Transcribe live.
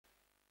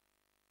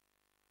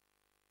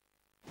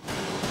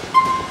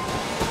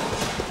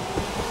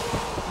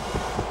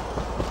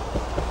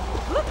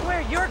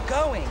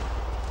going?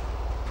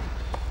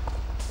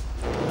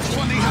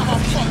 Funny how I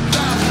fuck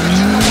down, but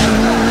you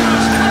know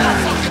I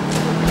fucking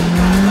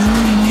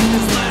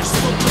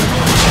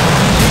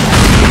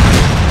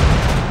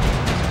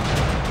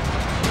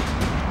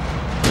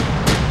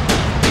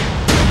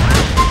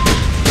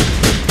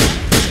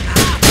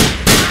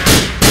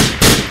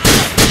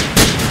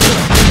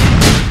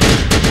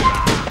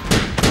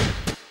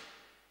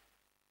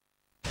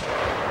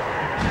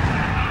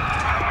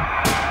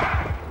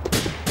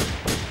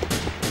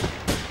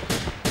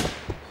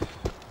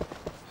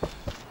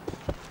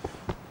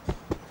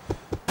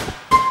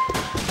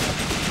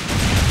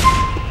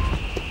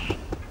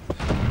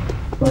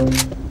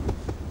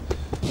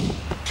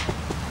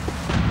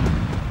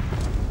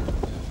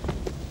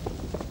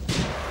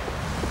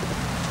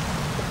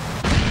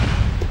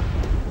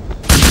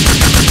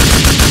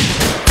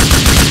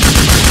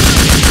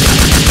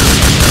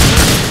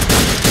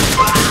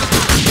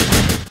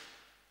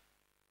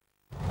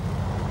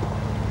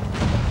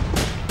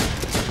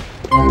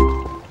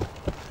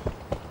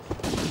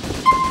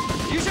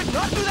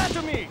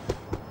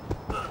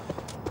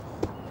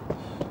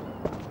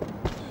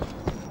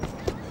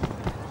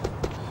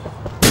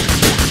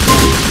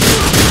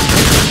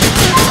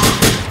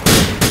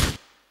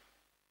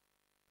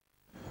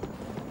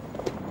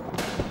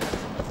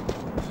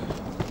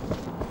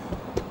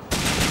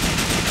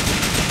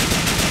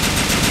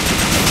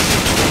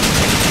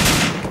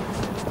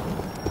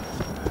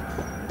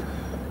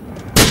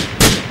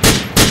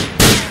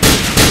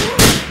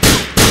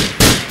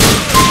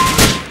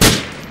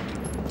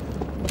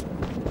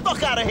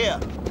Out of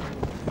here!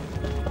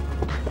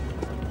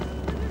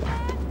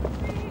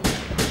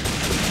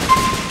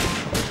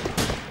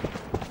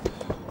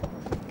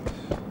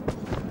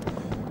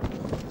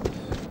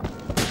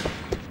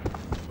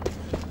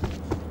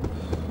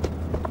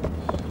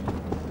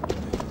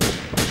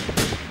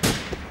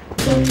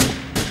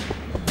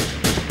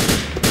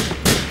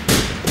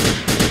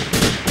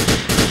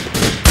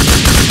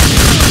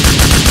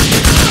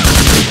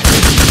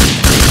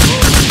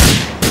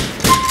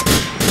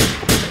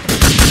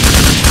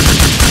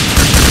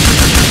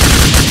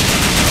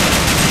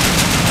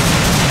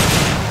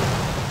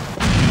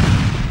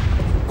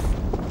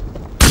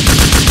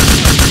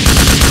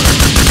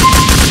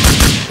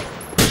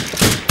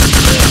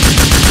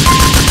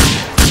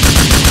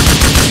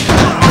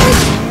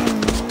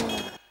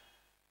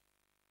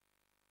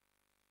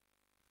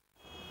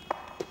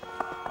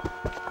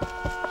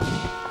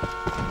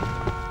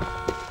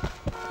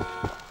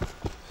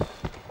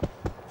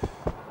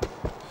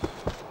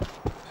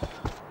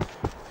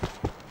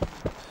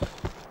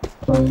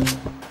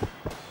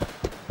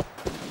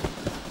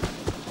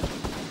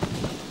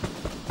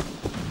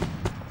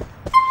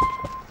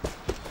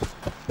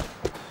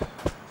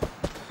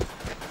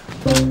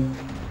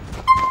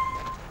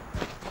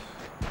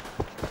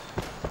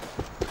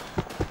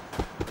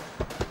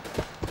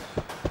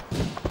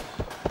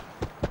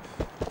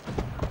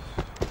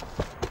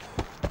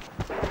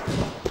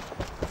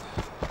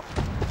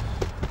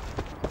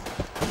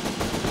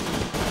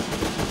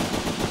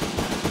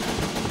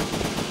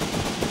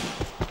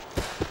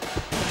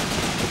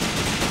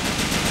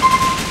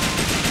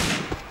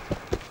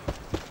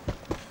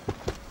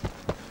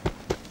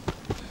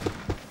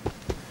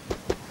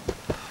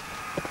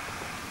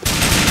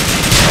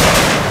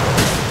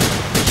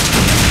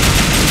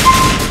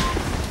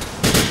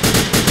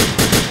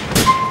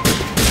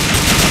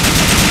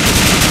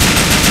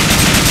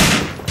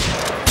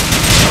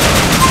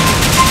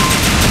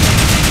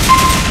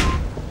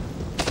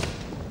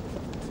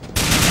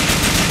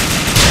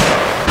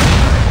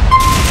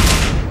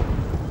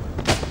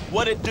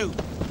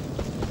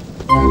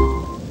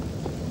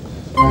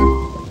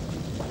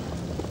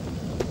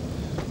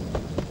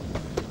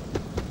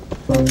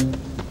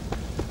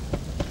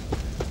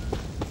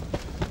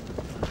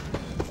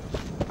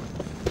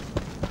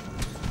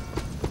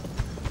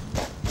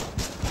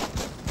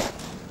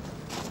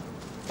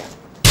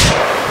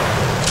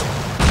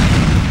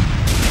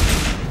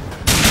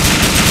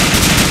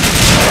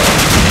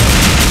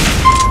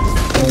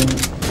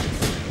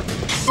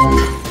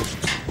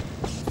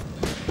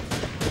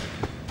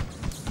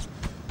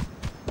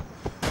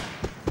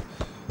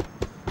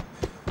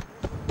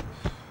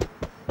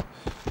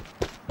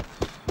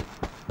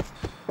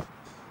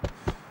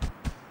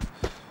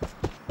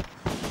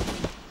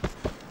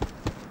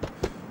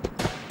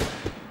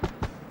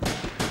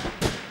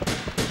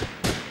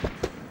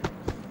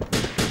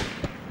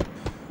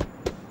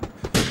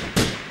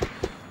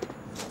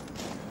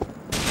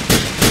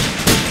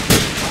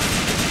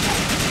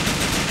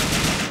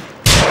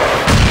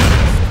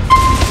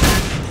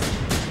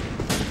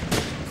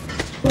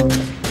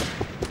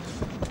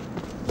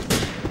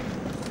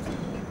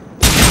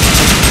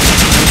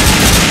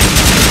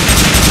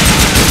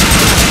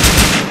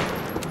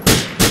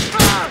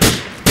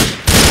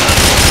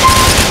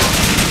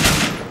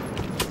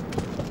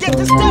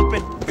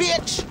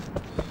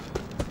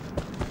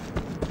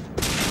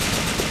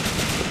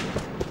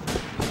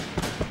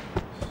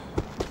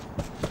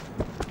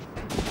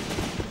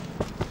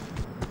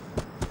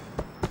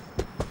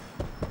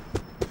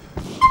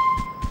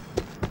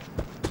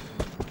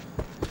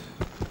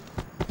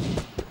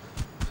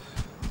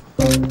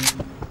 Truly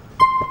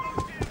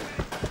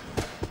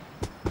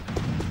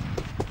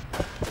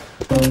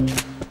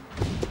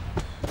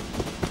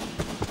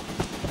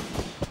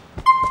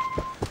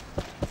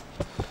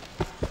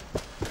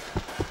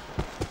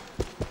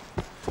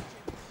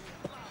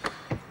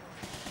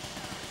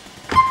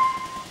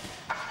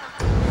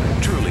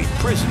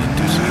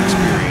prison-inducing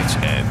experience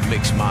and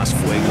mix mas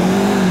fuego.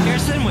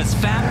 Harrison was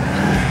fat.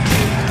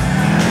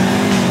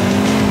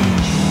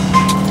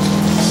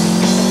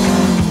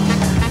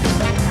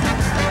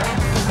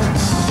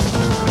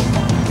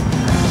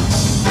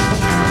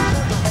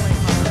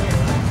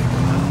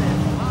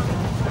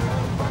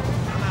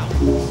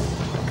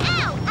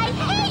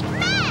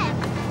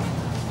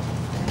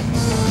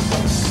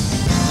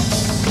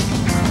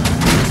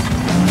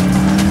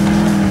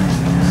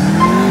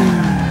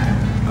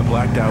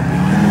 Blacked out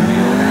behind the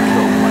wheel and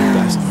killed my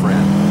best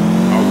friend.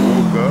 I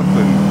woke up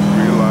and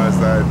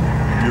realized I'd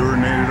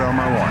urinated on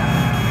my wife.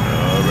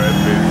 Oh, that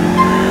bitch was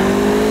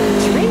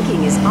real.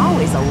 Drinking is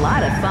always a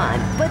lot of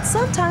fun, but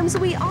sometimes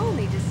we all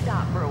need to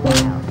stop for a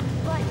while.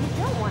 But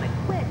you don't want to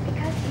quit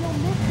because you'll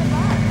miss the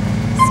buzz.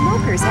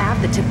 Smokers have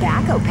the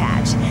tobacco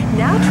patch.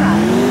 Now try.